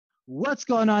What's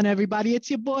going on, everybody? It's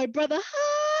your boy, Brother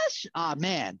Hush. Ah,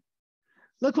 man,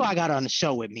 look who I got on the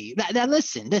show with me. Now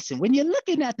listen. When you're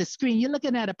looking at the screen, you're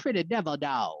looking at a pretty devil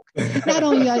dog. Not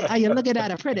only are you looking at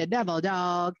a pretty devil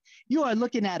dog, you are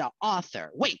looking at an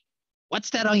author. Wait, what's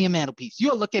that on your mantelpiece?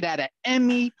 You're looking at an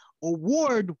Emmy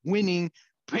award-winning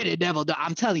pretty devil dog.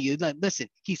 I'm telling you, listen,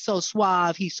 he's so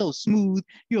suave, he's so smooth.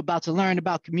 You're about to learn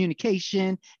about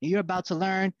communication, and you're about to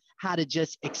learn how to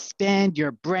just expand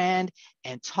your brand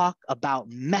and talk about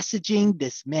messaging.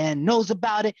 This man knows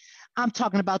about it. I'm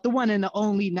talking about the one and the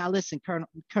only. Now listen,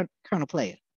 Colonel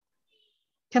Player.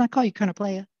 Can I call you Colonel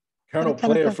Player? Colonel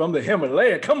Player from the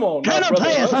Himalaya. Come on, now, Colonel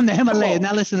Player from the Himalaya.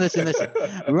 Now listen.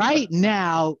 Right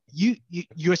now,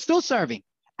 you're still serving.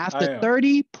 After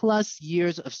 30 plus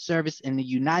years of service in the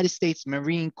United States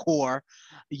Marine Corps,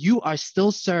 you are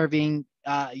still serving.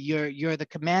 You're the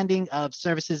commanding of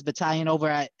services battalion over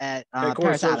at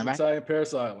Parris Island, right? Battalion,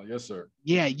 Parris Island, yes, sir.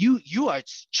 Yeah, you are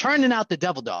churning out the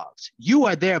devil dogs. You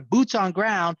are there, boots on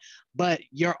ground, but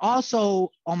you're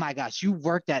also, oh my gosh, you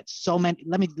worked at so many.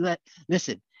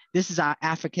 Listen. This is our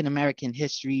African American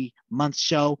History Month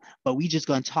show, but we just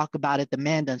going to talk about it. The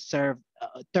man done served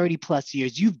 30 plus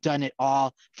years. You've done it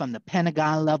all from the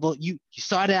Pentagon level. You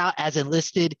started out as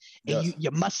enlisted, and yes.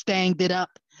 you Mustanged it up.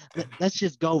 Let's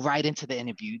just go right into the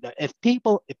interview. If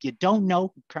you don't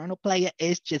know who Colonel Player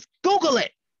is, just Google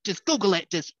it. Just Google it.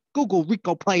 Just Google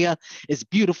Riccoh Player. It's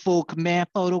beautiful. Command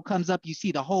photo comes up. You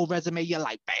see the whole resume. You're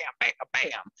like, bam, bam,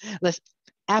 bam.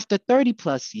 After 30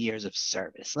 plus years of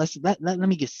service, let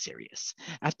me get serious.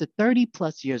 After 30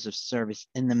 plus years of service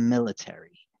in the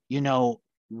military,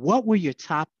 what were your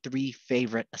top 3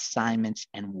 favorite assignments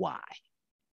and why?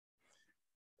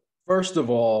 First of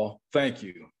all, thank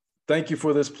you. Thank you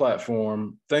for this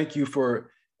platform. Thank you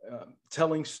for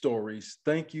telling stories.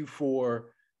 Thank you for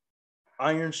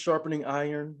iron sharpening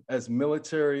iron. As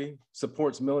military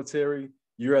supports military,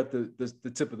 you're at the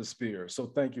tip of the spear. So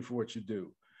thank you for what you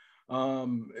do.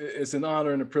 It's an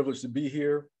honor and a privilege to be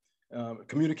here,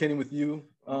 communicating with you.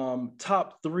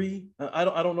 Top 3, I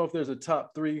don't know if there's a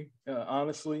top 3,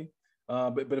 honestly,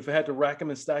 but if I had to rack them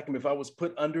and stack them, if I was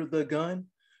put under the gun,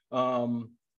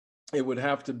 it would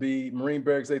have to be Marine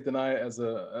Barracks 8th and I as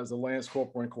a Lance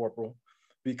Corporal and Corporal,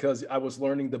 because I was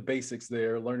learning the basics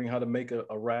there, learning how to make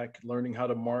a rack, learning how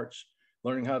to march,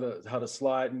 learning how to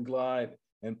slide and glide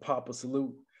and pop a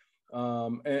salute.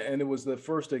 And it was the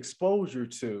first exposure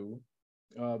to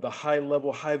the high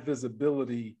level, high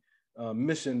visibility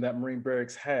mission that Marine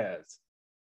Barracks has.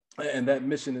 And that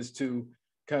mission is to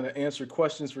kind of answer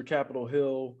questions for Capitol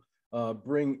Hill,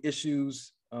 bring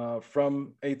issues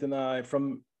from 8th and I,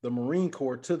 from the Marine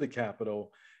Corps to the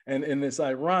Capitol. And it's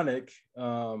ironic,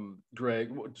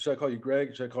 Greg, should I call you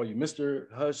Greg? Should I call you Mr.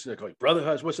 Hush? Should I call you Brother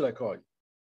Hush? What should I call you?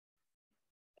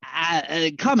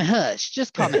 Call me Hush.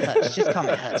 Just call me Hush. Just call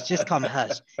me Hush. Just call me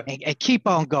Hush. And keep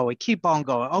on going. Keep on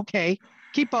going. Okay.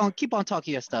 Keep on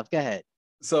talking your stuff. Go ahead.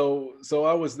 So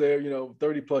I was there,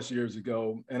 30 plus years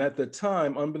ago. And at the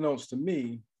time, unbeknownst to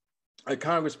me, a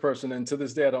congressperson, and to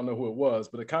this day, I don't know who it was,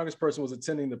 but a congressperson was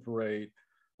attending the parade.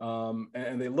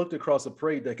 And they looked across the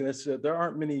parade deck and they said, there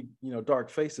aren't many, dark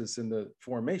faces in the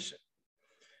formation.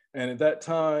 And at that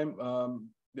time,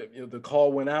 the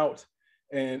call went out.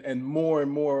 And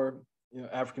more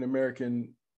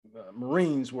African-American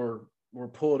Marines were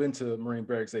pulled into Marine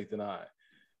Barracks 8th and I.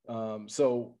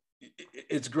 So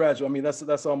it's gradual. I mean,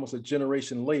 that's almost a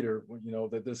generation later,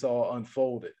 that this all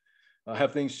unfolded.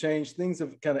 Have things changed? Things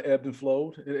have kind of ebbed and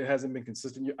flowed. It hasn't been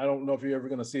consistent. I don't know if you're ever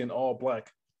going to see an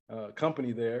all-Black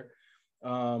company there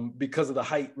because of the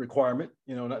height requirement,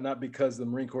 not because the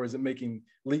Marine Corps isn't making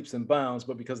leaps and bounds,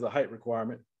 but because of the height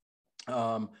requirement.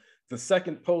 The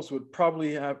second post would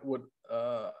probably have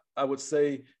I would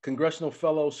say Congressional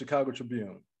Fellow, Chicago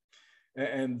Tribune.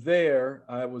 And there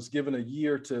I was given a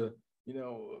year to,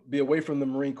 be away from the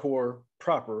Marine Corps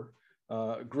proper,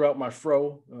 grew out my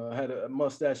fro, had a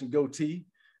mustache and goatee,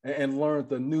 and learned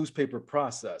the newspaper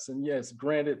process. And yes,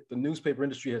 granted, the newspaper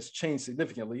industry has changed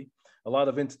significantly. A lot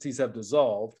of entities have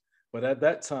dissolved, but at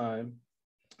that time,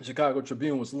 Chicago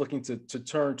Tribune was looking to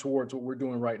turn towards what we're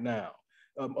doing right now.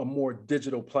 A more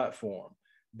digital platform,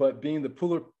 but being the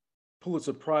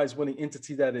Pulitzer Prize winning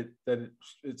entity that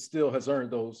it still has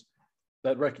earned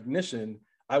that recognition,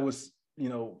 I was,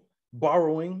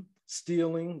 borrowing,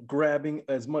 stealing, grabbing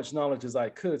as much knowledge as I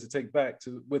could to take back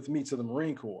with me to the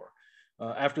Marine Corps.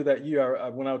 After that year, I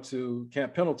went out to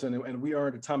Camp Pendleton and we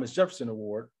earned a Thomas Jefferson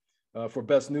Award for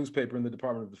best newspaper in the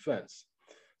Department of Defense.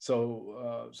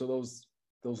 So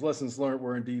those lessons learned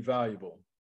were indeed valuable.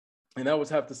 And I would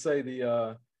have to say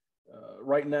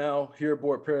right now here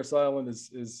aboard Parris Island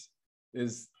is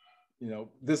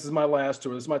this is my last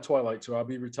tour. This is my twilight tour. I'll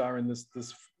be retiring this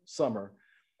summer.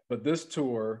 But this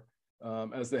tour,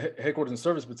 as the Headquarters and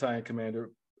Service Battalion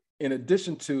Commander, in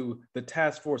addition to the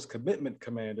Task Force Commitment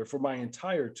Commander for my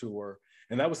entire tour,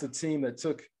 and that was the team that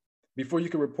took, before you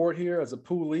could report here as a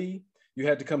poolee, you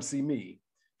had to come see me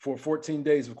for 14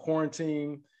 days of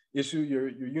quarantine, issue your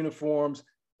uniforms,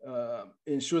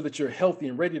 ensure that you're healthy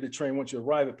and ready to train once you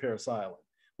arrive at Parris Island.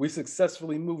 We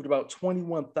successfully moved about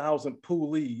 21,000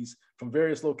 poolees from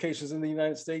various locations in the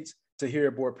United States to here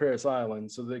aboard Parris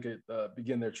Island so they could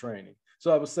begin their training.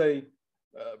 So I would say,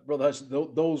 Brother Hush,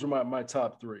 those were my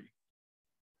top three.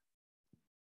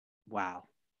 Wow.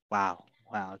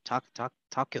 Talk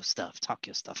your stuff. Talk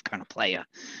your stuff, Colonel Player.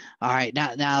 All right,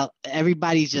 now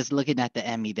everybody's just looking at the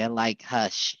Emmy. They're like,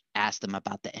 "Hush, ask them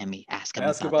about the Emmy. Ask them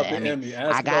about the Emmy.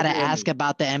 I gotta ask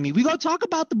about the Emmy. We gonna talk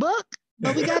about the book,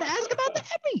 but we gotta ask about the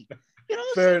Emmy.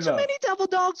 Fair enough. So many devil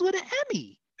dogs with an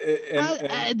Emmy.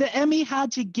 The Emmy,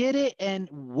 how'd you get it, and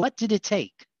what did it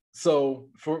take? So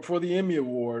for the Emmy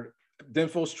Award,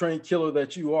 Denfos trained killer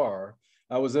that you are,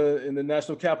 I was in the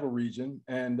National Capital Region,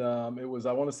 and it was,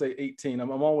 I want to say 18.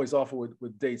 I'm always awful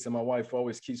with dates, and my wife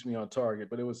always keeps me on target.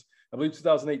 But it was, I believe,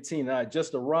 2018. And I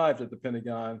just arrived at the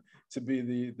Pentagon to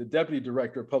be the Deputy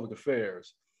Director of Public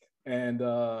Affairs. And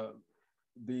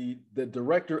the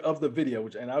director of the video,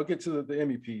 and I'll get to the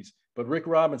Emmy piece, but Rick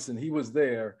Robinson, he was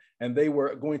there, and they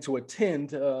were going to attend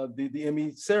the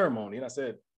Emmy ceremony. And I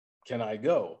said, can I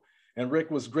go? And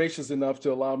Rick was gracious enough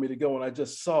to allow me to go. And I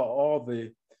just saw all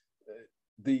the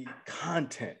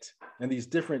content and these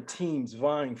different teams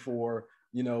vying for,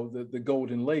 the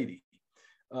Golden Lady.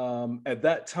 At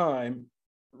that time,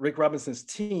 Rick Robinson's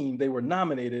team, they were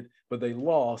nominated, but they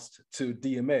lost to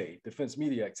DMA, Defense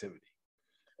Media Activity,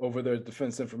 over their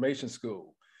Defense Information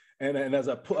School. And as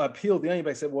I peeled the onion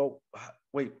back, I said, well,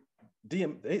 wait,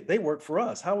 they work for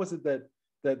us. How is it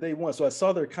that they won? So I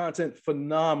saw their content,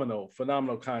 phenomenal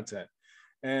content.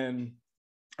 And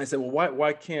I said, well,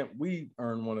 why can't we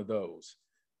earn one of those?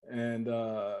 And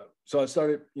so I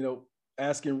started,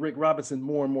 asking Rick Robinson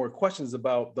more and more questions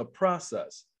about the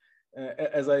process.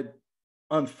 As I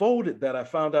unfolded that, I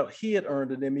found out he had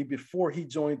earned an Emmy before he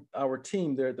joined our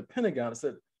team there at the Pentagon. I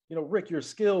said, Rick, your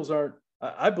skills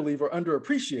I believe, are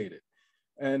underappreciated.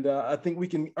 And I think we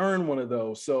can earn one of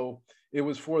those. So it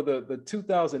was for the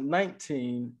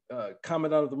 2019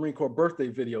 Commandant of the Marine Corps birthday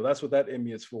video. That's what that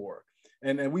Emmy is for.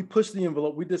 And we pushed the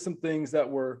envelope. We did some things that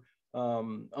were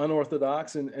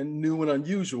unorthodox and new and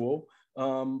unusual,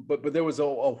 but there was a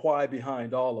why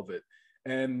behind all of it.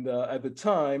 And at the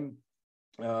time,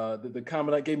 the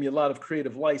Commandant gave me a lot of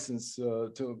creative license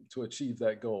to achieve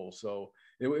that goal. So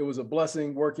it was a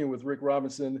blessing working with Rick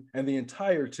Robinson and the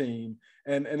entire team.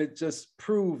 And it just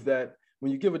proved that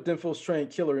when you give a Denfos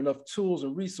trained killer enough tools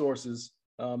and resources,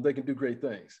 they can do great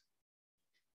things.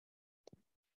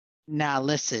 Now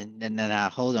listen, no,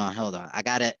 hold on. I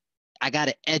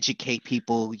gotta educate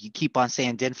people. You keep on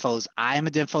saying Denfos. I am a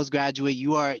Denfos graduate.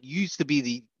 You used to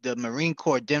be the Marine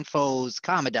Corps Denfos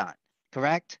Commandant,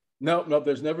 correct? No,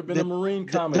 there's never been a Marine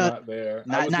Commandant there.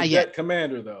 I was the Det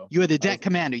Commander, though. You were the Det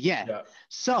Commander, yeah.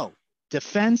 So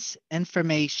Defense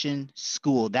Information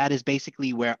School, that is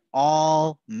basically where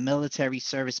all military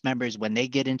service members, when they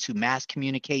get into mass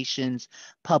communications,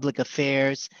 public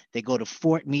affairs, they go to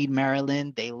Fort Meade,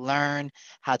 Maryland. They learn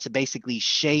how to basically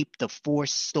shape the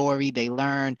force story. They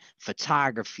learn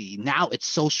photography. Now it's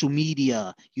social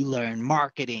media. You learn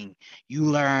marketing. You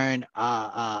learn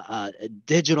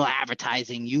digital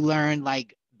advertising. You learn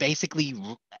basically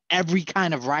every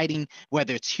kind of writing,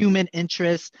 whether it's human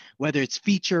interest, whether it's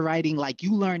feature writing,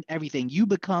 you learn everything. You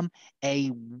become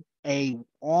a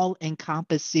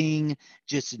all-encompassing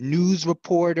just news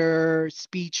reporter,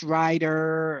 speech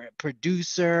writer,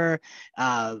 producer,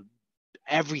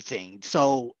 everything.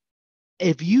 So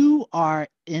if you are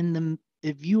in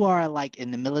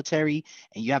the military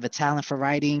and you have a talent for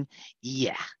writing,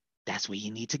 yeah, that's where you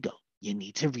need to go. You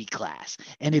need to reclass.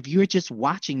 And if you're just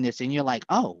watching this and you're like,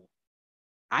 oh,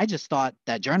 I just thought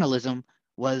that journalism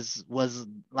was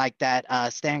like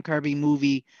that Stan Kirby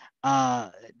movie.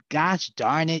 Gosh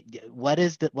darn it. What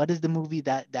is the movie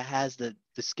that has the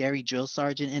scary drill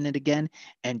sergeant in it again?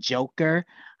 And Joker,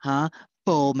 huh?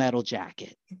 Full Metal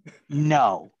Jacket.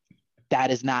 No, that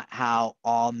is not how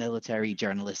all military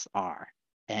journalists are.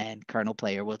 And Colonel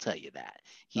Player will tell you that.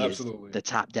 He Absolutely is the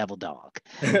top devil dog.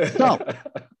 So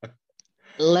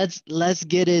let's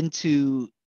get into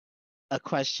a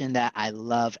question that I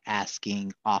love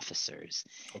asking officers.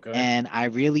 Okay. And I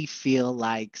really feel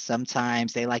like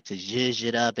sometimes they like to zhuzh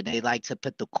it up and they like to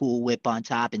put the Cool Whip on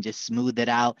top and just smooth it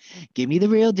out. Give me the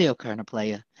real deal, Colonel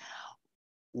Player.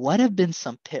 what have been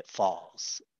some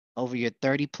pitfalls over your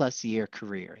 30 plus year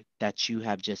career that you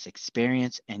have just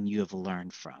experienced and you have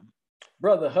learned from?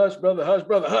 Brother Hush, brother Hush,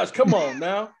 brother Hush. Come on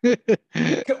now.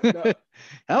 Come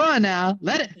on now.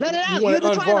 Let it You out. want You're it in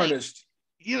the twilight. unvarnished.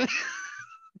 You...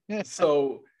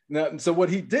 So now, so what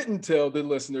he didn't tell the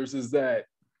listeners is that,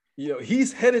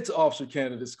 he's headed to officer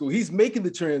candidate school. He's making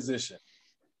the transition.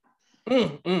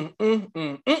 I'm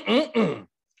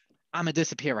gonna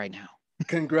disappear right now.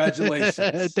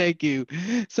 Congratulations. Thank you.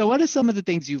 So what are some of the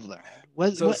things you've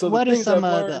learned? So the What are things some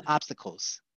I've of the learned,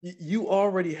 obstacles? you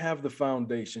already have the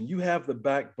foundation. You have the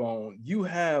backbone. You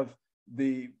have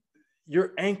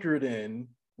you're anchored in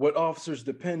what officers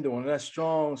depend on, and that's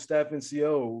strong staff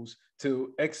NCOs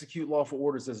to execute lawful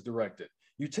orders as directed.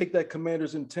 You take that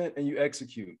commander's intent and you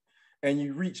execute. And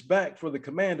you reach back for the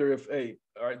commander if, hey,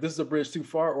 all right, this is a bridge too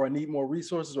far, or I need more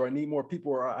resources, or I need more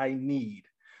people, or I need.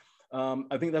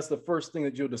 I think that's the first thing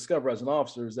that you'll discover as an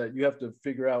officer, is that you have to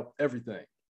figure out everything.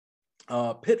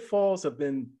 Pitfalls have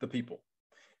been the people,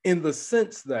 in the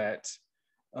sense that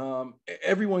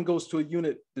everyone goes to a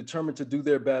unit determined to do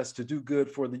their best, to do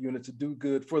good for the unit, to do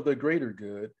good for the greater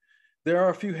good. There are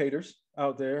a few haters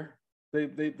out there.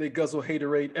 They guzzle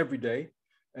haterade every day.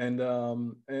 And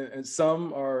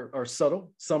some are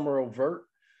subtle, some are overt.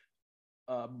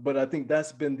 But I think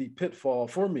that's been the pitfall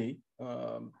for me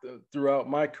throughout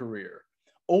my career.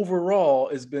 Overall,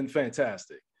 it's been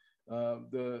fantastic.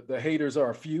 The haters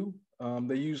are a few.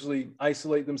 They usually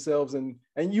isolate themselves, and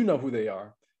you know who they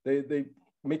are. They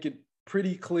make it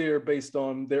pretty clear based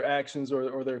on their actions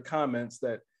or their comments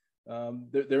that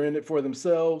they're in it for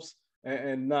themselves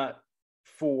and not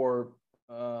for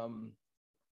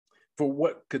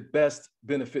what could best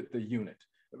benefit the unit.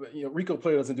 Riccoh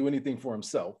Player doesn't do anything for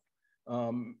himself.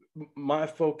 My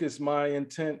focus, my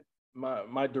intent,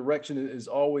 my direction is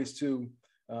always to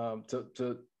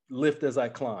lift as I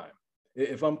climb.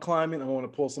 If I'm climbing, I want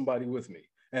to pull somebody with me.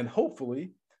 And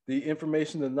hopefully the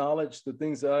information, the knowledge, the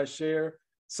things that I share,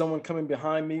 someone coming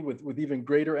behind me with even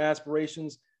greater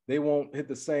aspirations, they won't hit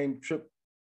the same trip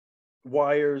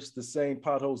wires, the same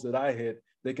potholes that I hit.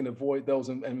 They can avoid those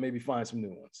and maybe find some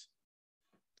new ones.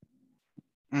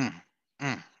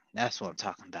 That's what I'm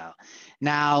talking about.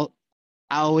 Now,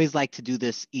 I always like to do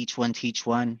this, each one, teach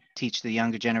the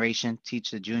younger generation,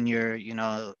 teach the junior,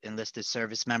 enlisted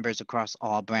service members across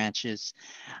all branches.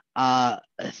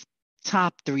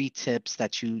 Top 3 tips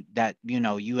that you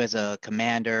as a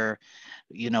commander,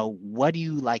 what do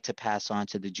you like to pass on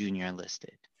to the junior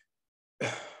enlisted?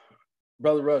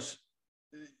 Brother Rush,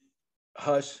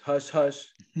 hush, hush, hush.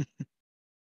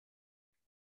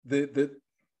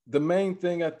 The main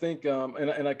thing I think,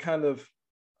 and I kind of,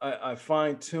 I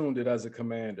fine-tuned it as a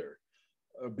commander,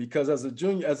 because as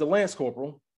a lance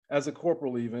corporal, as a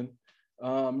corporal even,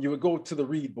 you would go to the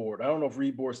read board. I don't know if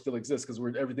read board still exists because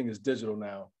everything is digital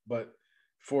now, but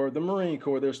for the Marine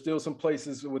Corps, there's still some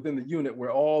places within the unit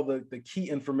where all the key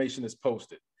information is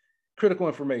posted. Critical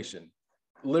information,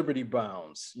 liberty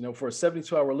bounds, for a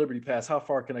 72-hour liberty pass, how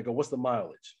far can I go? What's the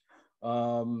mileage?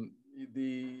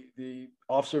 The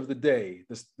officer of the day,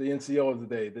 the NCO of the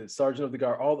day, the sergeant of the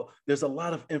guard, there's a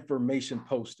lot of information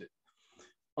posted.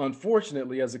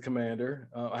 Unfortunately, as a commander,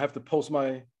 I have to post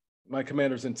my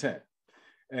commander's intent.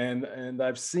 And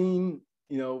I've seen,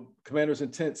 commander's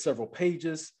intent, several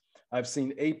pages. I've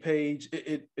seen a page.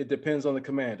 It depends on the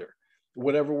commander,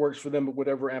 whatever works for them, but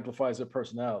whatever amplifies their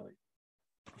personality.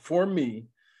 For me,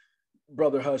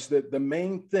 Brother Hush, that the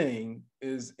main thing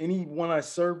is, anyone I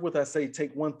serve with, I say,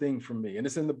 take one thing from me. And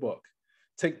it's in the book.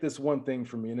 Take this one thing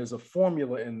from me. And there's a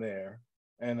formula in there.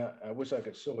 And I wish I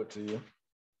could show it to you.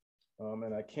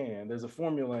 And I can. There's a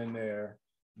formula in there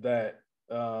that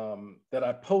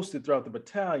I posted throughout the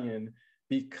battalion,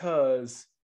 because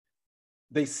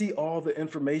they see all the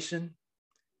information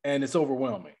and it's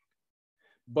overwhelming.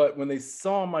 But when they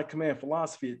saw my command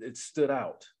philosophy, it stood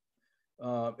out.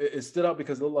 It stood out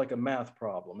because it looked like a math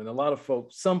problem. And a lot of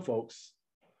folks,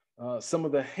 some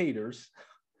of the haters,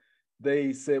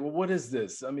 they say, well, what is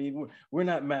this? I mean, we're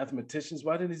not mathematicians.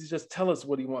 Why didn't he just tell us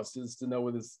what he wants us to know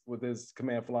with his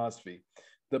command philosophy?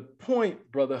 The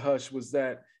point, Brother Hush, was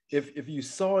that if you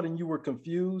saw it and you were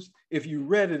confused, if you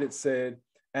read it, it said,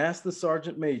 ask the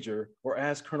Sergeant Major or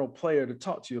ask Colonel Player to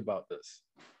talk to you about this.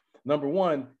 Number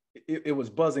one, it was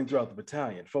buzzing throughout the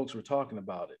battalion. Folks were talking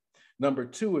about it. Number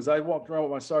two, as I walked around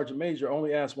with my Sergeant Major, I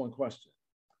only asked one question.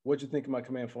 What'd you think of my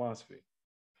command philosophy?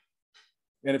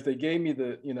 And if they gave me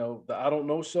the I don't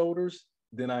know shoulders,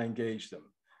 then I engaged them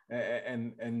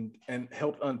and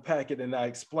helped unpack it. And I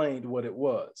explained what it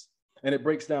was. And it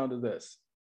breaks down to this.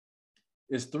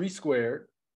 It's 3 squared,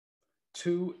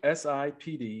 2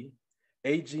 SIPD,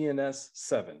 AGNS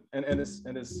 7, and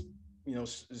it's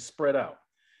spread out.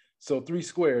 So 3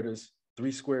 squared is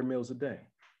 3 square meals a day.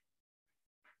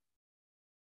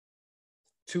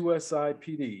 2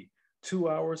 SIPD, 2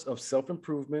 hours of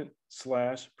self-improvement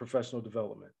 / professional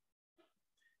development.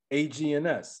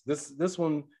 AGNS, this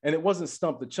one, and it wasn't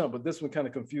Stump the Chump, but this one kind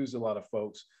of confused a lot of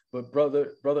folks. But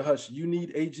brother Hush, you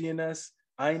need AGNS,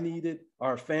 I need it,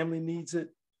 our family needs it,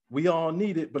 we all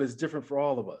need it, but it's different for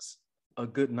all of us. A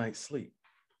good night's sleep.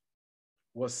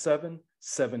 Was 7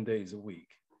 days a week.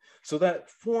 So that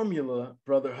formula,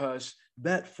 Brother Hush,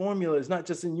 that formula is not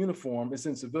just in uniform, it's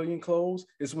in civilian clothes,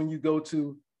 it's when you go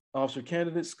to officer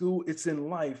candidate school, it's in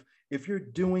life. If you're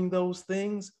doing those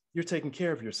things, you're taking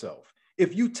care of yourself.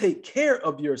 If you take care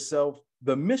of yourself,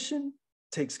 the mission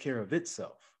takes care of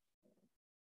itself.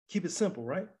 Keep it simple,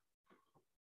 right?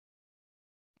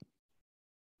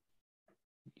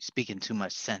 Speaking too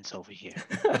much sense over here.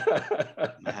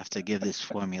 I have to give this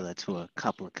formula to a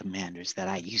couple of commanders that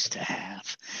I used to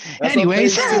have. That's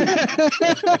Anyways,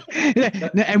 okay.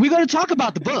 and we're going to talk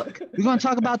about the book. We're going to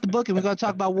talk about the book, and we're going to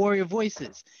talk about Warrior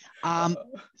Voices.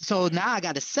 So now I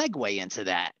got to segue into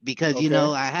that because, Okay.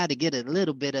 I had to get a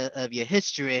little bit of your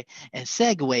history and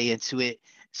segue into it.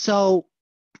 So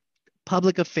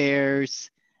public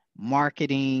affairs,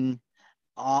 marketing,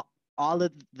 all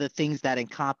of the things that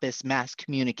encompass mass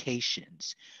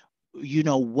communications,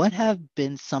 what have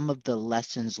been some of the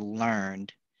lessons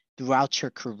learned throughout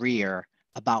your career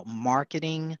about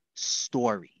marketing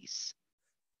stories?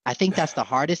 I think that's the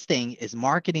hardest thing, is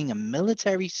marketing a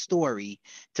military story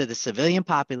to the civilian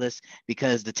populace,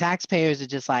 because the taxpayers are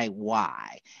just like,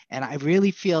 why? And I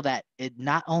really feel that it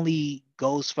not only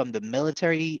goes from the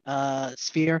military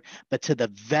sphere, but to the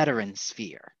veteran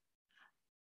sphere.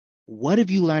 What have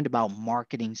you learned about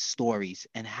marketing stories,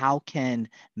 and how can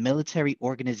military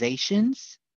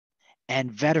organizations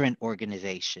and veteran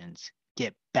organizations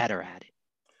get better at it?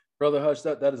 Brother Hush,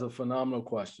 that is a phenomenal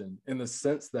question, in the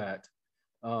sense that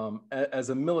as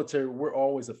a military, we're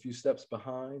always a few steps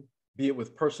behind, be it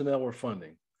with personnel or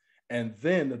funding. And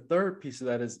then the third piece of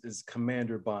that is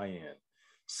commander buy-in.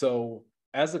 So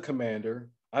as a commander,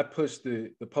 I push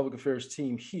the public affairs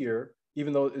team here,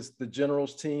 even though it's the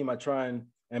general's team, I try and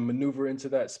maneuver into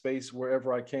that space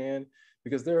wherever I can,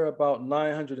 because there are about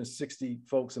 960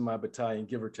 folks in my battalion,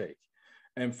 give or take.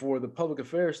 And for the public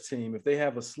affairs team, if they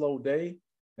have a slow day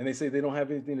and they say they don't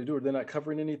have anything to do or they're not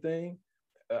covering anything,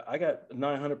 I got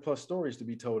 900 plus stories to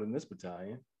be told in this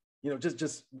battalion,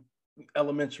 just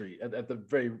elementary at the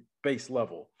very base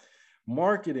level.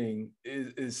 Marketing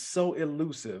is so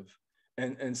elusive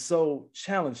and so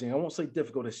challenging. I won't say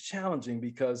difficult, it's challenging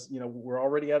because, we're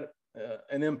already at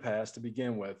an impasse to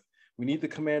begin with. We need the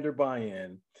commander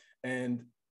buy-in, and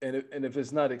if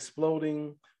it's not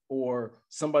exploding, or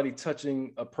somebody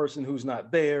touching a person who's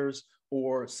not theirs,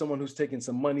 or someone who's taking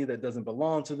some money that doesn't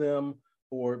belong to them,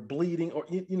 or bleeding, or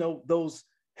those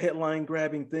headline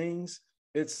grabbing things,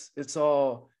 it's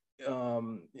all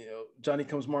Johnny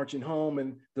comes marching home,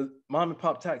 and the mom and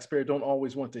pop taxpayer don't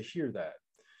always want to hear that.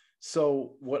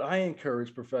 So what I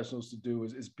encourage professionals to do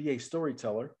is be a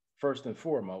storyteller first and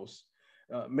foremost.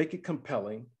 Make it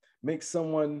compelling, make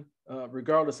someone,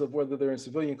 regardless of whether they're in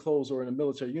civilian clothes or in a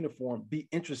military uniform, be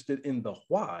interested in the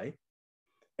why,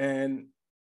 and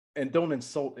don't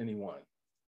insult anyone,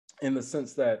 in the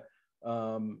sense that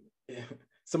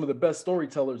some of the best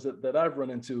storytellers that I've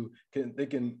run into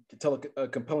can tell a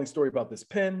compelling story about this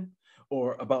pen,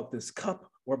 or about this cup,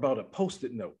 or about a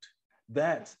Post-it note.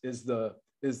 That is the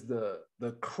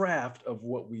craft of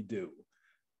what we do.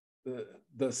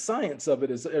 The science of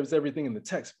it is everything in the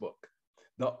textbook.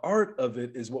 The art of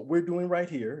it is what we're doing right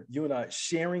here. You and I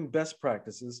sharing best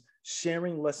practices,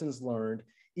 sharing lessons learned,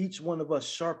 each one of us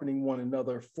sharpening one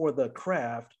another for the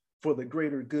craft, for the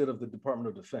greater good of the Department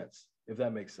of Defense, if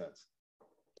that makes sense.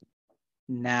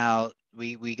 Now,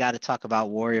 we got to talk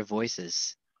about Warrior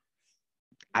Voices.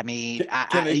 I mean,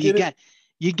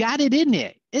 you got it in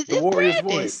there. It's Warrior's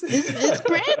branded. voice. It's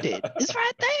branded. It's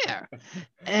right there.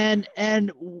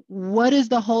 And what is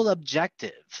the whole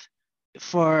objective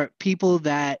for people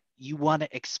that you want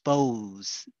to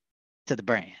expose to the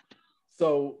brand?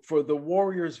 So for the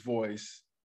Warrior's voice,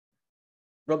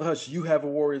 Brother Hush, you have a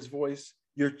warrior's voice.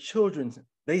 Your children,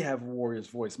 they have a warrior's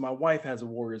voice. My wife has a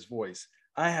warrior's voice.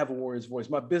 I have a warrior's voice.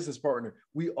 My business partner,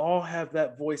 we all have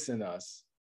that voice in us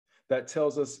that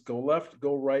tells us go left,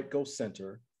 go right, go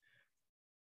center,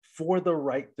 for the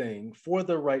right thing, for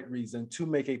the right reason, to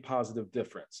make a positive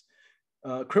difference.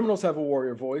 Criminals have a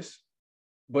warrior voice,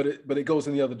 but it goes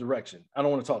in the other direction. I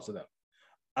don't want to talk to them.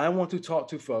 I want to talk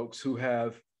to folks who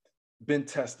have been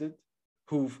tested,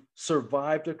 who've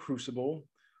survived a crucible,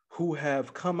 who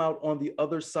have come out on the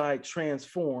other side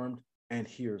transformed, and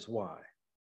here's why.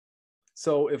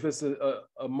 So if it's a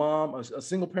mom, a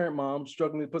single parent mom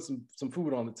struggling to put some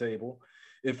food on the table,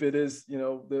 if it is, you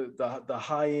know, the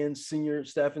high-end senior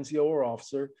staff NCO or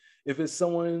officer, if it's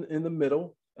someone in the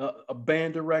middle, a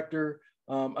band director,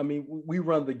 I mean, we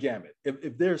run the gamut.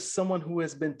 If there's someone who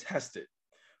has been tested,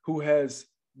 who has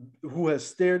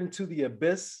stared into the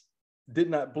abyss, did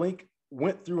not blink,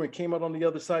 went through and came out on the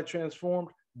other side transformed,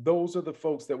 those are the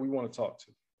folks that we want to talk to.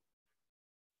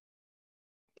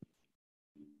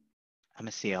 I'm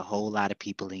gonna see a whole lot of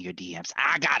people in your DMs.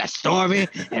 I got a story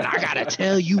and I gotta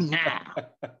tell you now.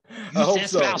 You said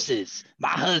so. Spouses, my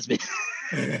husband,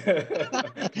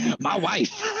 my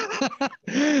wife.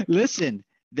 Listen,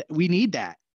 we need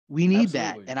that. We need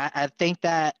Absolutely. That. And I think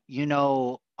that, you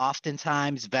know,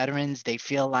 oftentimes veterans, they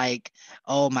feel like,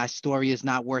 oh, my story is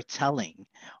not worth telling.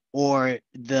 Or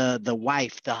the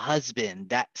wife, the husband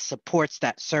that supports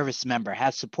that service member,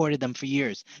 has supported them for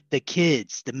years. The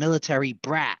kids, the military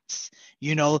brats,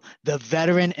 you know, the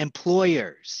veteran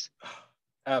employers.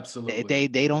 Absolutely.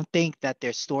 They don't think that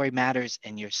their story matters,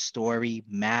 and your story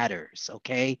matters,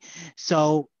 okay?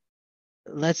 So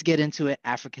let's get into it.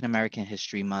 African American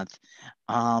History Month.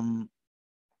 3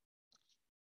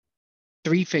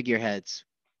 figureheads.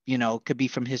 You know, could be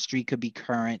from history, could be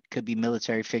current, could be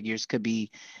military figures, could be,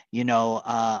 you know,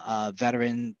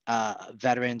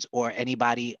 veterans or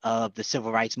anybody of the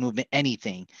civil rights movement,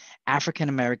 anything. African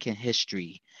American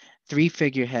history, 3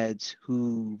 figureheads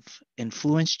who've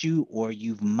influenced you or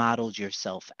you've modeled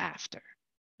yourself after.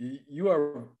 You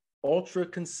are ultra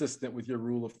consistent with your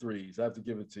rule of 3s. I have to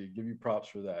give it to you, give you props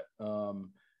for that.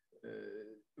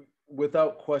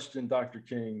 Without question, Dr.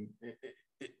 King,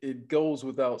 it goes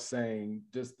without saying,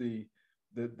 just the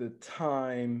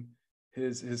time,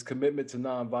 his commitment to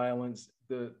nonviolence,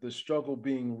 the struggle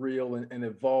being real and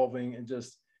evolving, and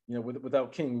just, you know,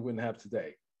 without King, we wouldn't have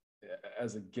today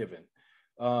as a given.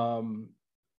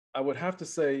 I would have to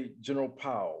say General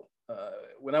Powell.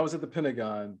 When I was at the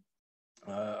Pentagon,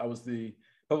 I was the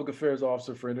public affairs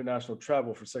officer for international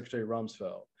travel for Secretary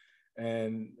Rumsfeld,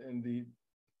 and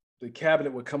the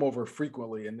cabinet would come over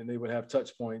frequently, and then they would have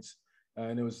touch points.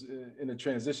 And it was in a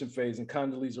transition phase, and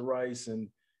Condoleezza Rice and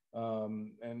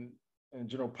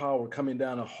General Powell were coming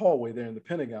down a hallway there in the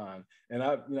Pentagon, and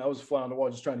I was flying on the wall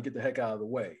just trying to get the heck out of the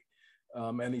way.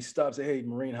 And he stops, and, "Hey,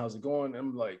 Marine, how's it going?" And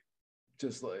I'm like,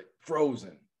 just like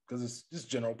frozen, because it's just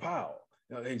General Powell.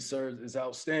 You know, "Hey, sir, it's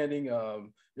outstanding.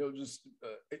 You know, just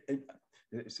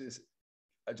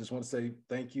I just want to say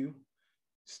thank you.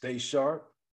 Stay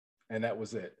sharp," and that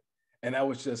was it. And I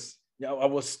was just. Yeah,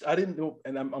 I didn't know,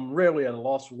 and I'm rarely at a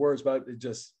loss for words, but it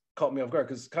just caught me off guard,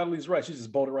 because Condoleezza Rice, she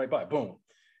just bolted right by, boom.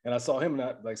 And I saw him,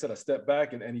 and like I said, I stepped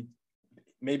back, and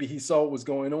maybe he saw what was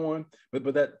going on, but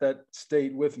that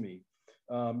stayed with me.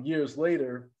 Years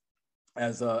later,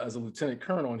 as a lieutenant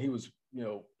colonel, and he was, you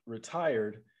know,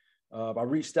 retired, I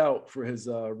reached out for his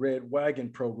Red Wagon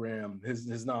program, his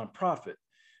nonprofit.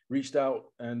 Reached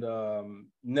out and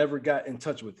never got in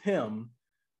touch with him.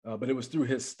 But it was through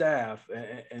his staff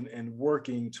and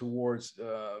working towards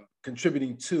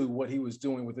contributing to what he was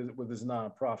doing with his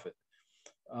nonprofit.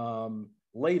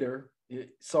 Later,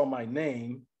 it saw my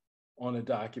name on a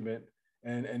document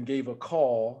and gave a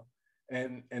call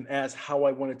and asked how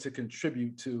I wanted to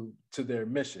contribute to their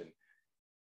mission.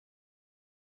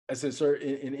 I said, "Sir,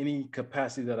 in any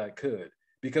capacity that I could."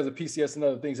 Because of PCS and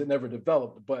other things, it never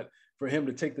developed. But for him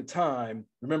to take the time,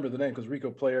 remember the name, because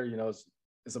Riccoh Player, you know,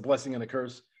 it's a blessing and a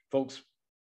curse. Folks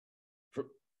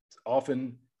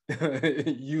often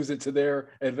use it to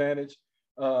their advantage.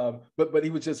 But he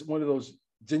was just one of those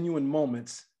genuine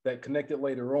moments that connected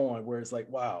later on, where it's like,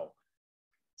 wow,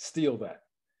 steal that.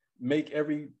 Make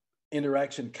every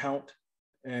interaction count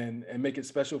and make it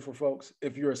special for folks.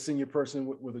 If you're a senior person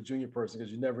with a junior person,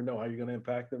 because you never know how you're going to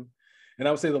impact them. And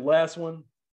I would say the last one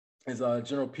is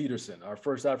General Peterson, our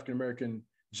first African-American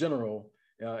general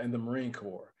in the Marine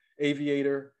Corps.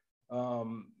 Aviator,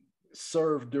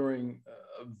 served during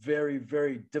a very,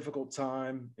 very difficult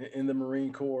time in the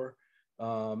Marine Corps,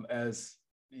 as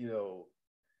you know,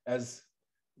 as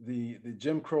the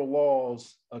Jim Crow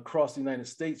laws across the United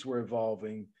States were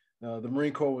evolving. The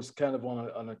Marine Corps was kind of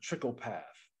on a trickle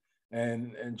path,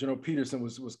 and General Peterson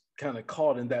was kind of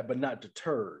caught in that, but not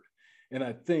deterred. And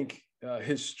I think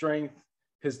his strength,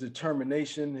 his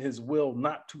determination, his will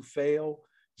not to fail,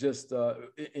 just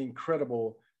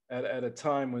incredible. At a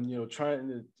time when, you know,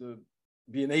 trying to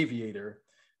be an aviator,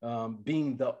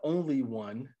 being the only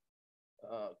one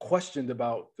questioned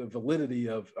about the validity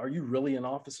of, are you really an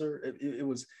officer? It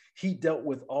was, he dealt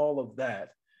with all of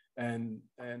that and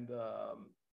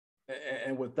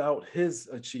and without his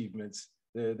achievements,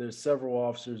 there's several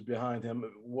officers behind him.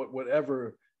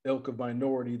 Whatever ilk of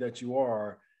minority that you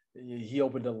are, he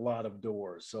opened a lot of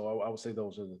doors. So I would say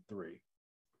those are the three.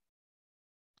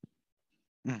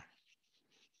 I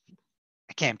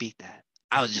can't beat that.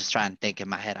 I was just trying to think in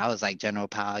my head. I was like, General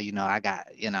Powell, I got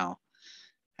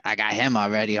him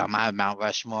already on my Mount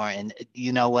Rushmore. And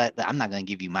you know what? I'm not going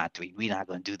to give you my three. We're not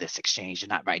going to do this exchange.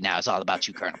 Not right now. It's all about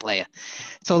you, Colonel Player.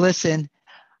 So listen,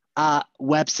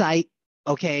 website,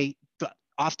 okay,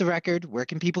 off the record, where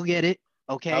can people get it?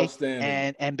 Okay.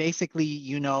 Outstanding. And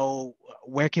basically,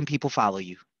 where can people follow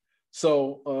you?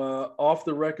 So off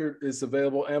the record is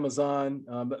available Amazon.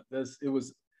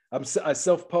 I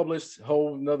self-published,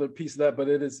 whole another piece of that, but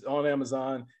it is on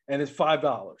Amazon, and it's $5,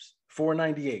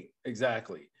 $4.98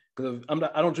 exactly. Because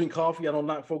I don't drink coffee. I don't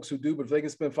knock folks who do, but if they can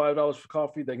spend $5 for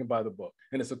coffee, they can buy the book,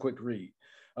 and it's a quick read.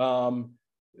 The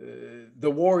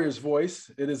Warrior's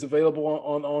Voice. It is available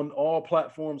on all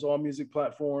platforms, all music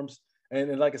platforms,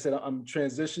 and like I said, I'm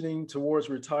transitioning towards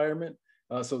retirement.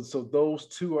 So those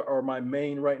two are my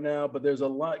main right now, but there's a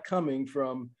lot coming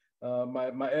from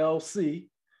my LLC.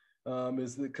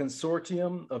 Is the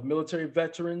Consortium of Military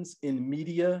Veterans in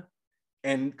Media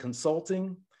and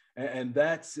Consulting, and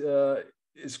that's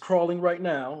is crawling right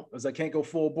now, as I can't go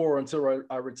full bore until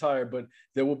I retire, but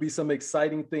there will be some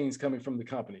exciting things coming from the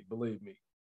company, believe me.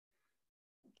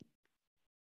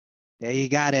 There you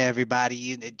got it,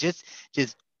 everybody. Just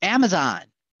Amazon,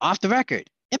 off the record.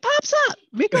 It pops up.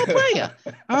 Riccoh Player.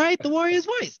 All right, the Warrior's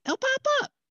Voice. It'll pop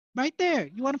up right there.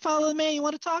 You want to follow the man? You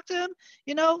want to talk to him?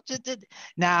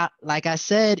 Now, like I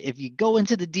said, if you go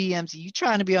into the DMs, you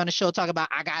trying to be on the show, talk about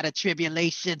I got a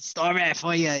tribulation story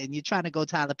for you, and you're trying to go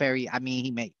Tyler Perry. I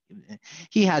mean,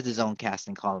 he has his own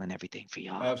casting call and everything for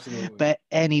y'all. Absolutely. But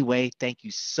anyway, thank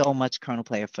you so much, Colonel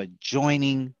Player, for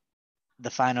joining the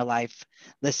PHIner Life.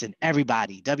 Listen,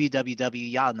 everybody,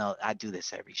 y'all know I do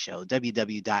this every show,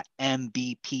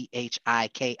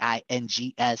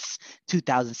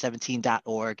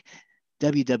 www.mbphikings2017.org,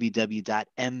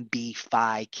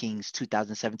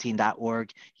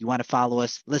 www.mbphikings2017.org. You want to follow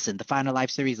us? Listen, the PHIner Life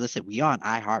series. Listen, we on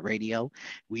iHeartRadio,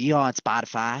 we on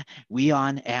Spotify, we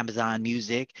on Amazon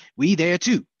Music, we there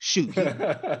too. Shoot,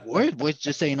 we're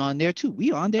just saying on there too.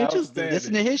 We on there too.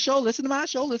 Listen to his show, listen to my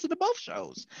show, listen to both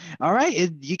shows. All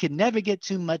right, you can never get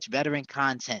too much veteran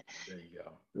content. There you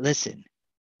go. Listen.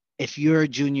 If you're a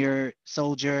junior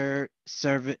soldier,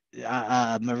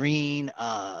 Marine,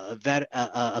 a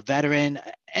veteran,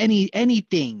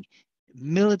 anything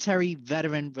military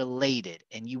veteran related,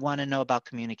 and you want to know about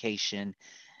communication,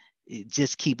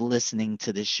 just keep listening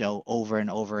to this show over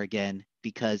and over again,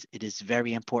 because it is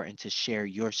very important to share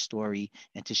your story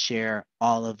and to share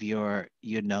all of your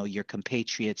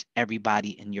compatriots,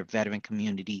 everybody in your veteran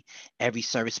community, every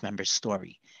service member's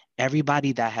story.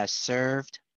 Everybody that has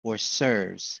served or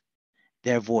serves,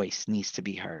 their voice needs to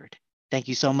be heard. Thank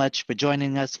you so much for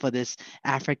joining us for this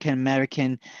African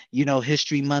American,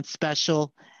 History Month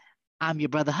special. I'm your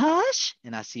brother Hush,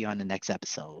 and I'll see you on the next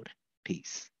episode.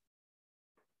 Peace.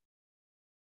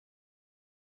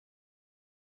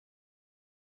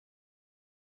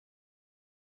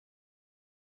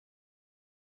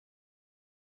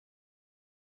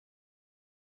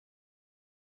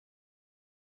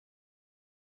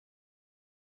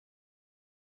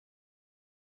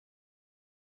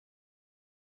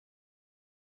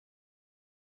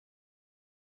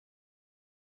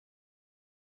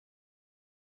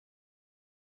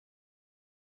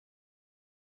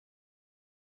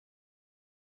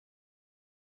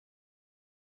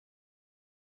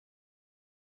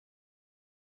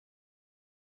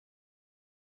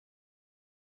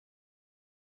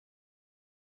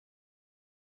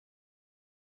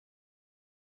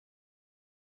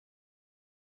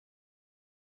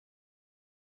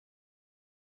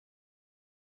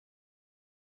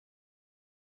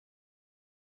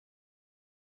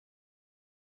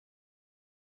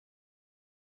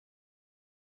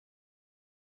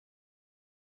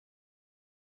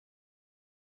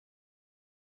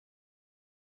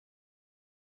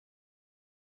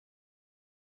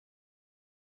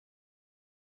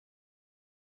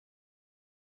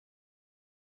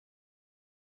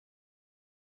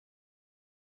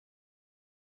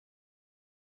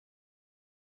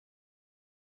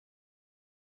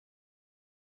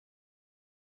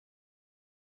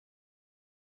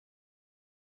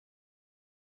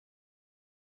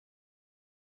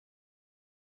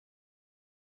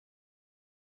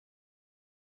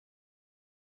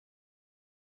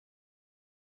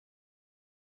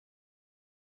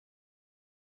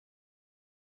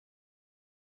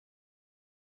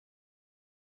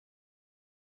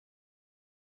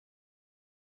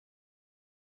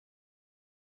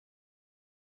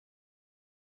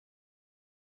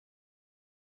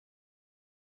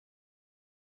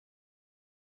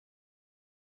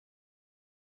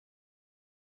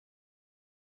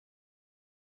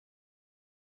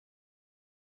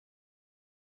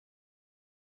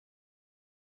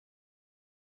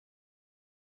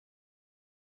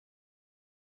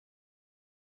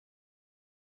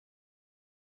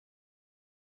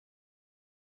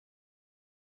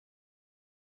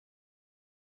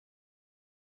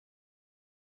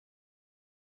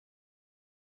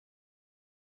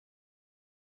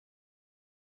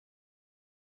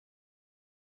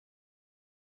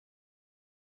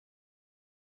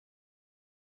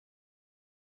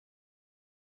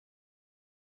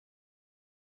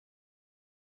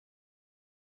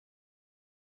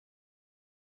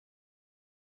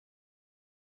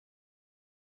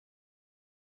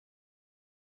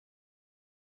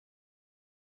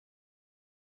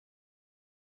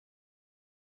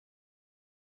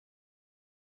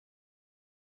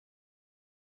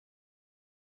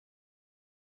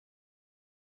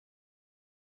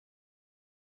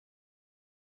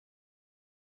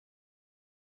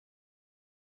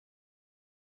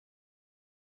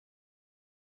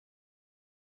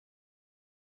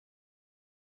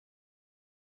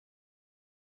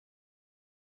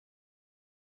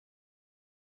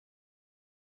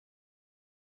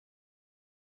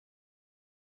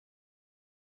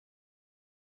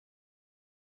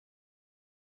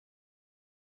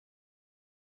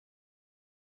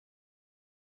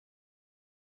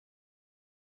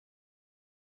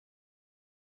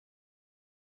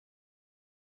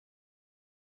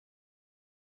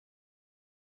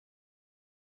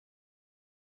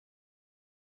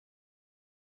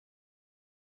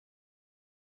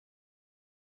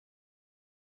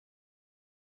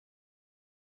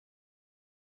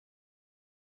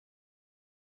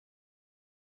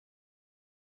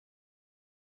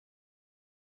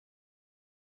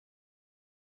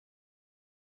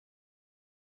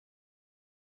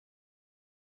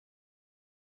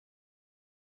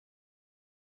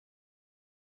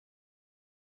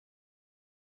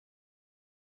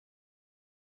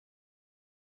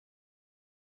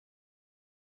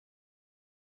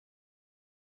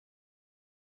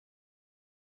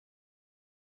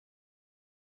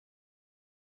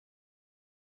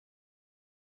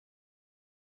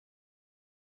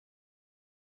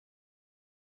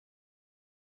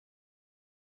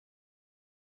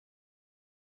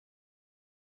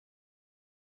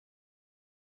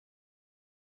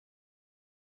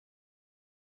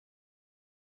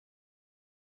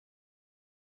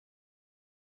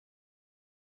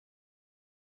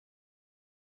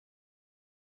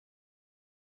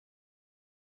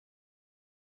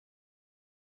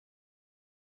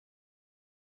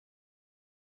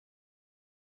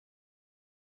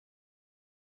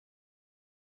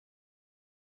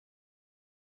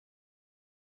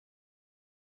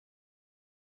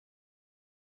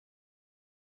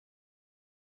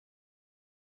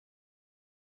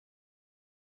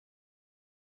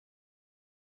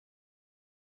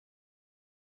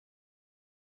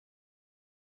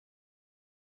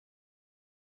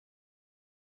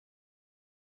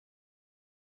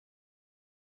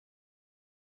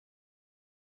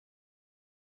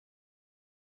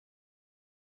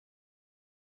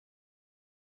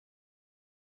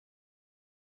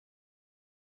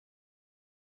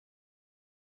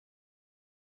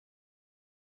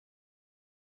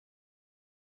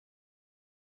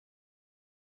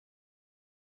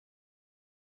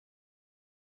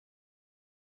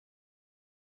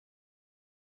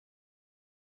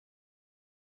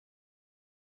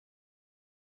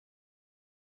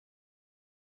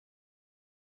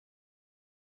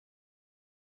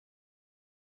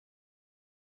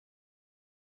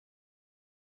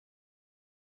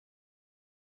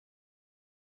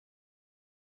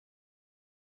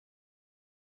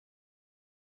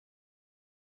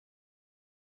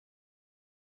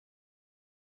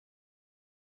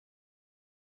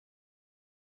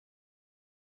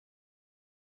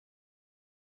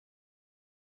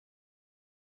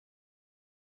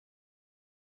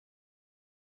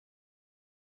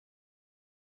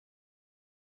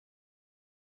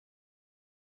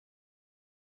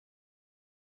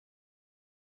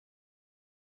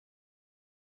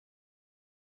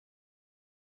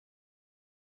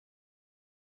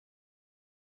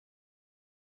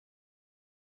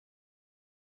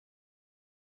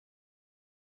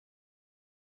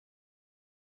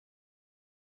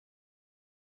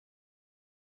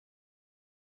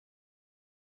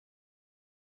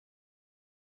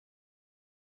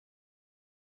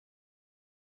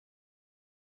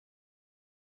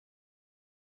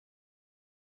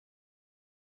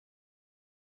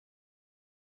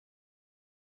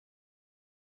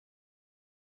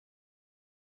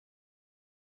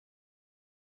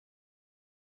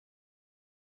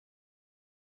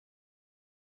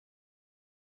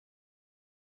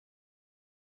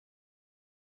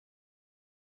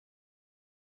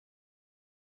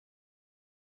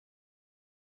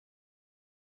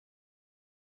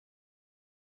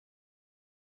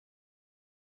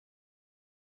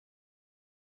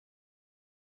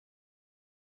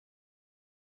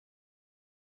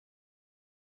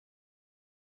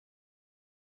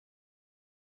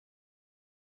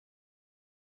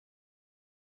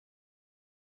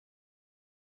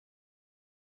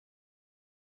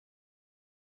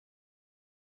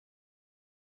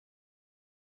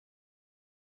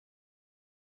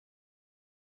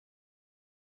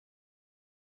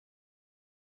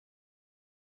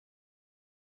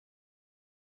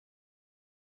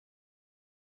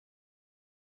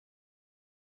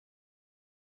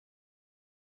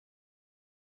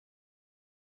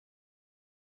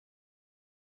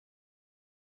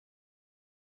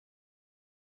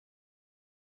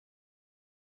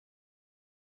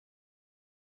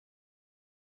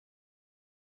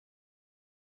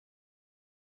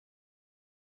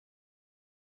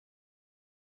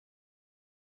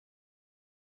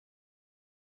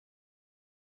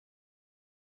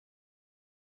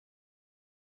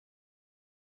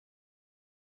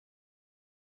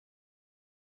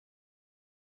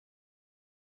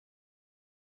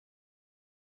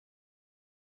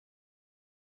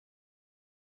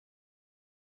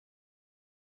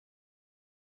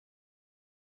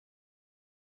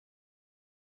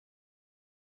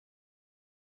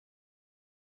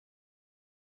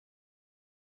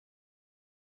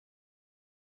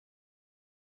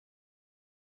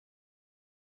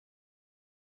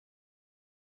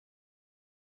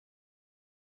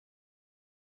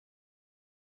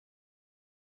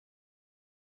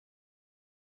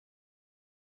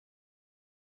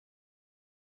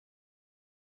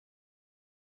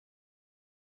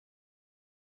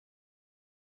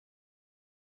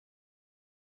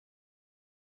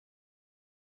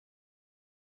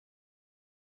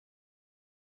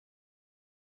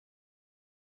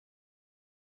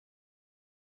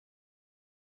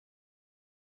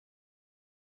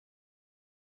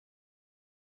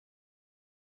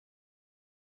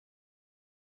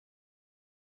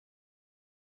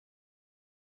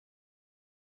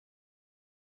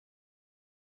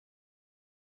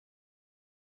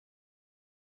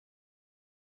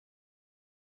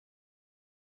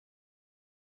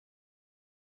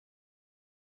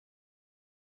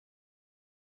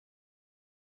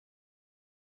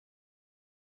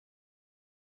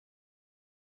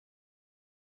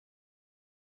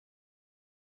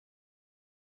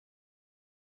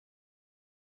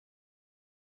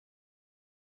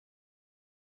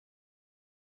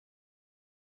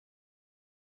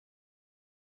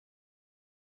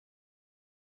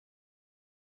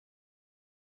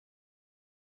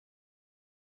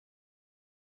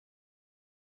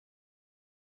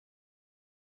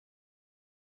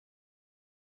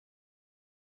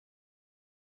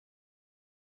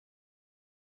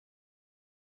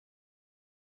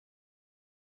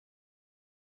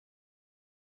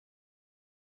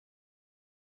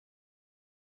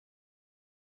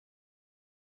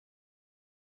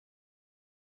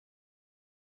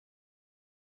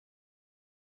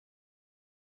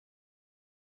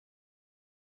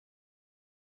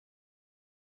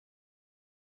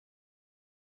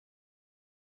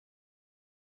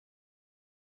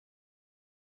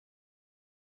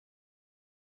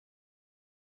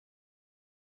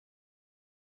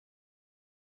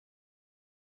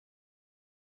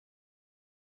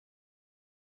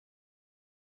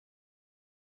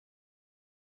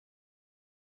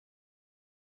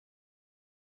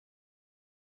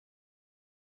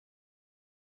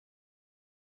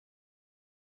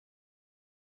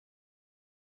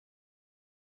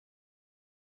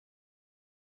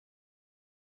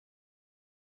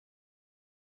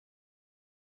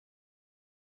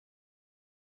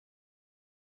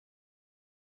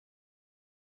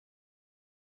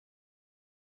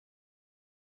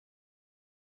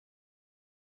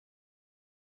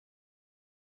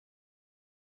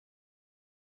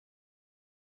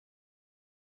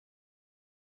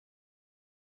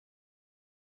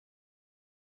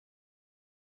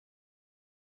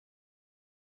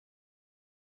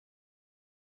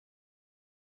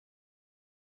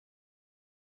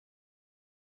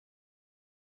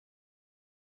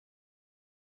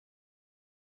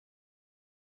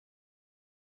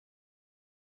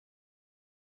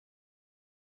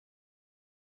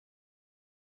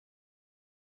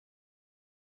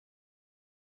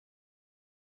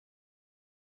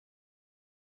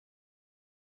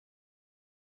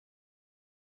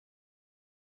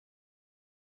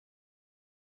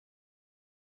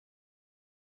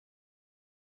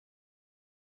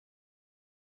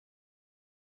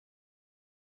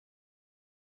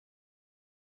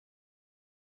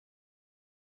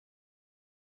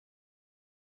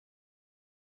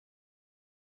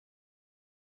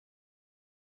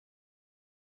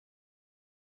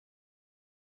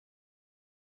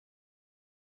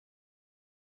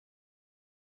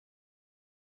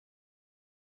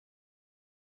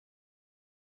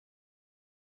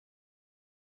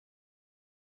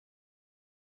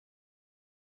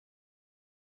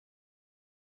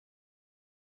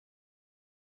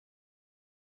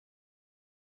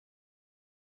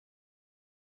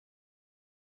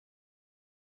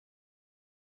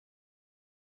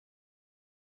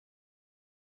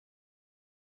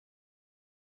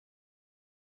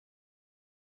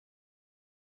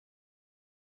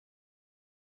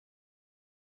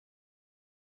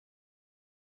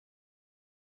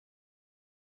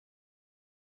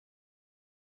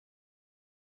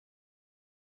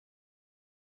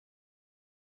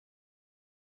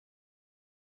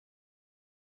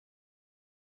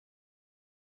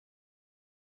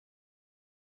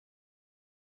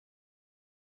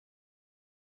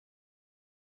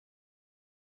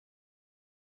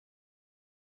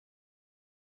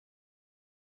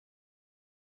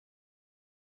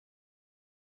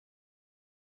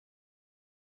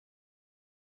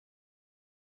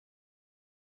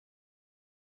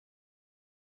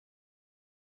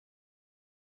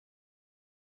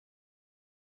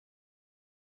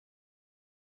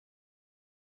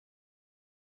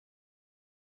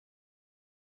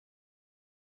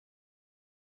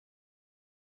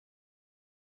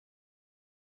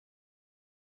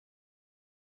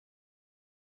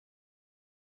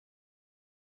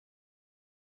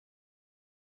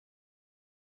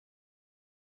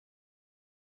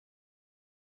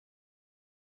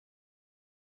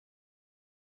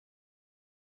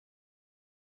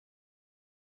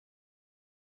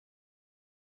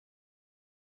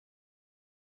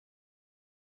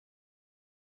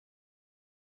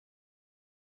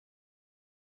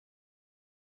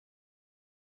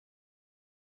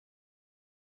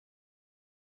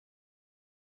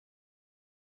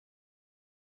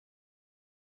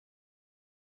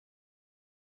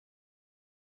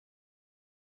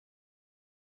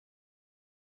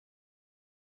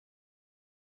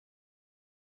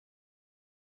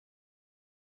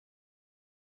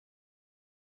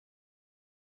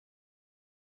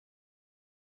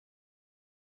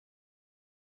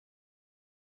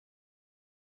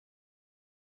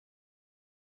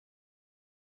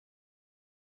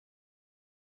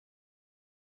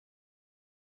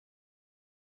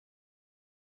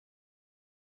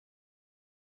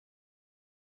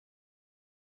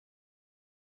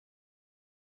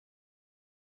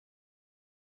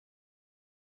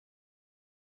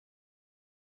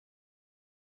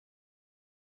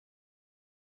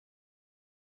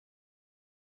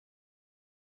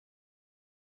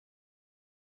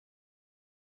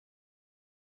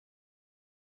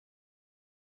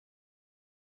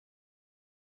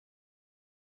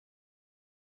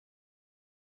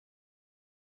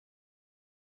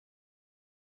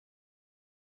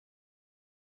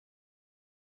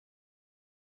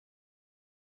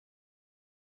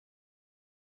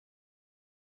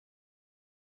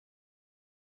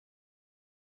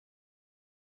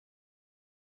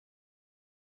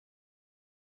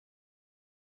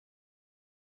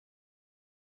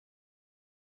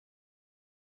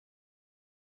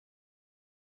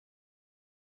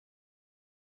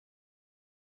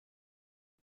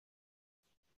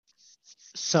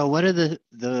 So what are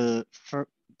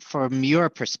from your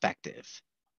perspective,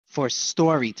 for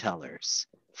storytellers,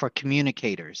 for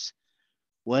communicators,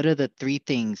 what are the 3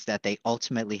 things that they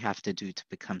ultimately have to do to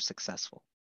become successful?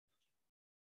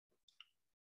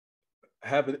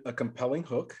 Have a compelling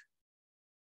hook.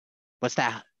 What's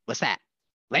that?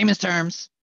 Layman's terms.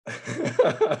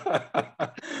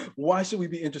 Why should we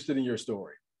be interested in your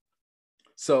story?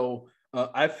 So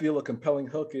I feel a compelling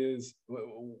hook is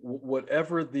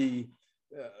whatever the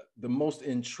most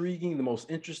intriguing, the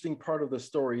most interesting part of the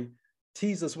story.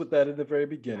 Tease us with that at the very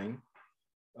beginning,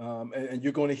 and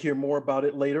you're going to hear more about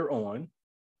it later on.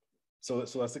 So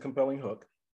that's a compelling hook.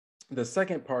 The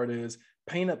second part is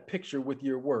paint a picture with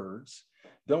your words.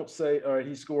 Don't say, all right,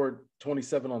 he scored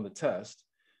 27 on the test.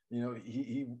 You know,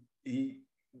 he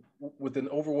with an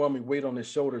overwhelming weight on his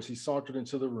shoulders, he sauntered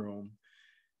into the room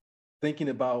thinking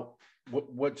about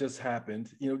what just happened.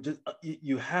 You know, just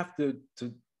you have to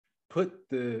put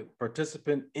the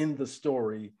participant in the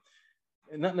story,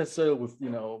 and not necessarily with, you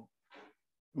know,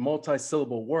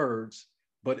 multi-syllable words,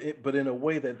 but in a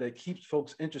way that keeps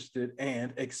folks interested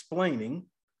and explaining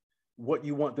what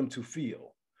you want them to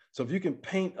feel. So if you can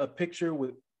paint a picture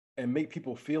with and make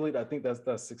people feel it, I think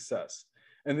that's success.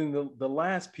 And then the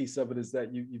last piece of it is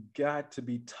that you've got to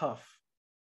be tough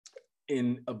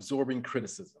in absorbing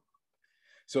criticism.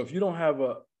 So if you don't have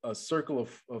a circle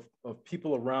of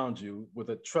people around you with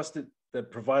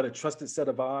that provide a trusted set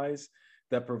of eyes,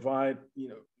 that provide, you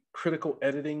know, critical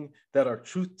editing, that are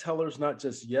truth tellers, not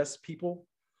just yes people,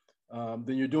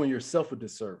 then you're doing yourself a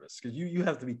disservice, because you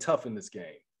have to be tough in this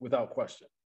game without question.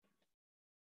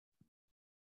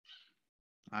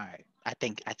 All right. I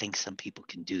think some people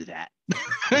can do that.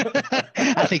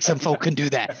 I think some folk can do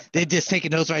that. They're just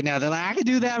taking notes right now. They're like, I can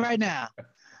do that right now.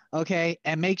 Okay.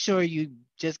 And make sure you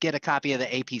just get a copy of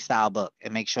the AP style book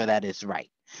and make sure that is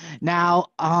right. Now,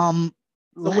 So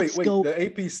let's go. The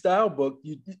AP style book,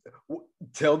 you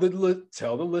tell the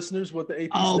listeners what the AP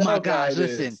Oh style my gosh, guide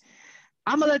listen. is.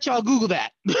 I'm gonna let y'all Google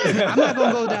that. I'm not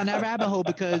gonna go down that rabbit hole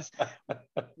because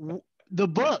the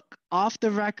book, Off the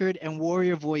Record and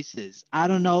Warrior Voices. I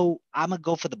don't know. I'm gonna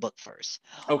go for the book first.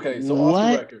 Okay, so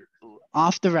off the record.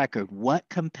 Off the record, what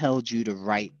compelled you to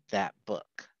write that book?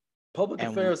 Public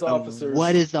affairs officers.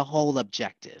 What is the whole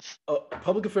objective?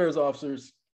 Public affairs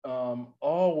officers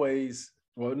always,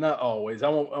 well, not always. I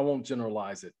won't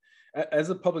generalize it. As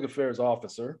a public affairs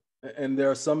officer, and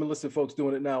there are some enlisted folks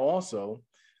doing it now also,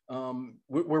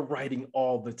 we're writing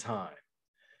all the time.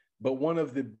 But one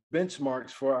of the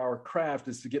benchmarks for our craft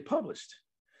is to get published.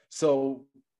 So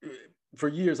for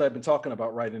years, I've been talking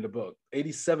about writing a book.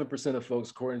 87% of folks,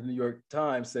 according to the New York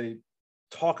Times, say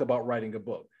talk about writing a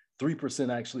book.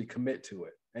 3% actually commit to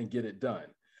it and get it done.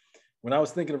 When I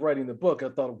was thinking of writing the book, I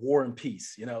thought of War and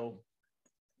Peace,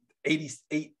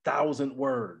 88,000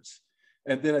 words.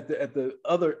 And then at the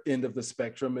other end of the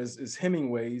spectrum is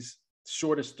Hemingway's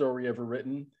shortest story ever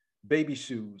written, Baby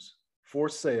Shoes, For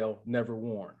Sale, Never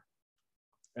Worn.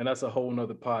 And that's a whole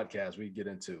nother podcast we get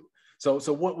into. So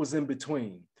what was in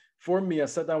between? For me, I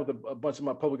sat down with a bunch of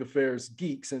my public affairs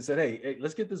geeks and said, hey,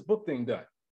 let's get this book thing done.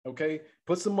 Okay,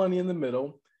 put some money in the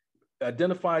middle,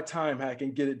 identify a time hack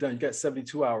and get it done. You got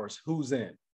 72 hours. Who's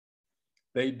in?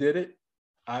 They did it.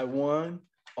 I won.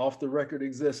 Off the Record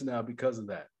exists now because of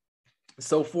that.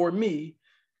 So for me,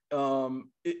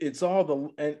 it's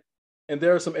all and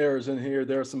there are some errors in here.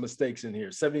 There are some mistakes in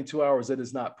here. 72 hours, it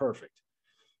is not perfect.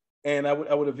 And I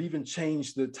would have even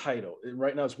changed the title.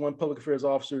 Right now, it's One Public Affairs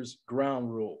Officer's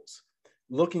Ground Rules.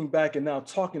 Looking back and now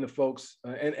talking to folks,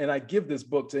 and I give this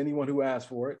book to anyone who asks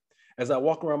for it. As I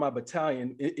walk around my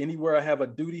battalion, anywhere I have a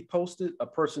duty posted, a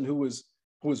person who is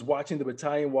watching the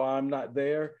battalion while I'm not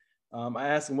there, I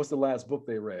ask them what's the last book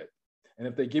they read. And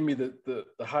if they give me the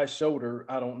high shoulder,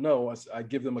 I don't know, I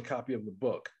give them a copy of the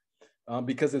book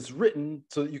because it's written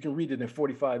so that you can read it in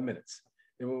 45 minutes.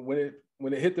 And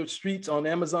when it hit the streets on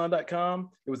Amazon.com,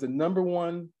 it was the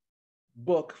 #1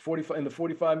 book in the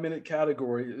 45-minute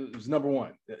category. It was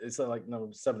 #1. It's like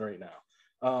number 7 or 8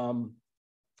 now.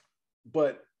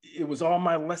 But it was all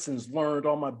my lessons learned,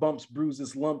 all my bumps,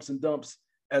 bruises, lumps, and dumps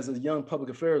as a young public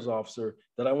affairs officer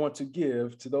that I want to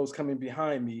give to those coming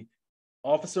behind me,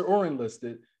 officer or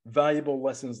enlisted, valuable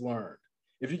lessons learned.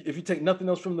 If you take nothing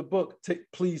else from the book,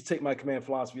 please take my command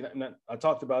philosophy. And I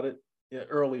talked about it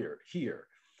earlier here.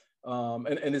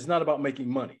 And it's not about making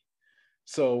money.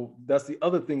 So that's the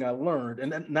other thing I learned,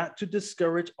 and not to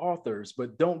discourage authors,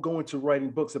 but don't go into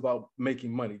writing books about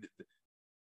making money.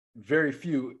 Very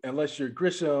few, unless you're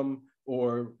Grisham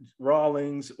or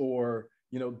Rawlings or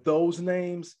those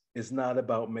names, is not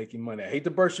about making money. I hate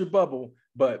to burst your bubble,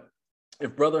 but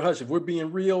if Brother Hush, if we're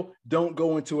being real, don't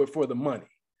go into it for the money.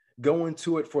 Go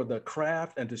into it for the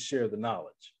craft and to share the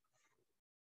knowledge.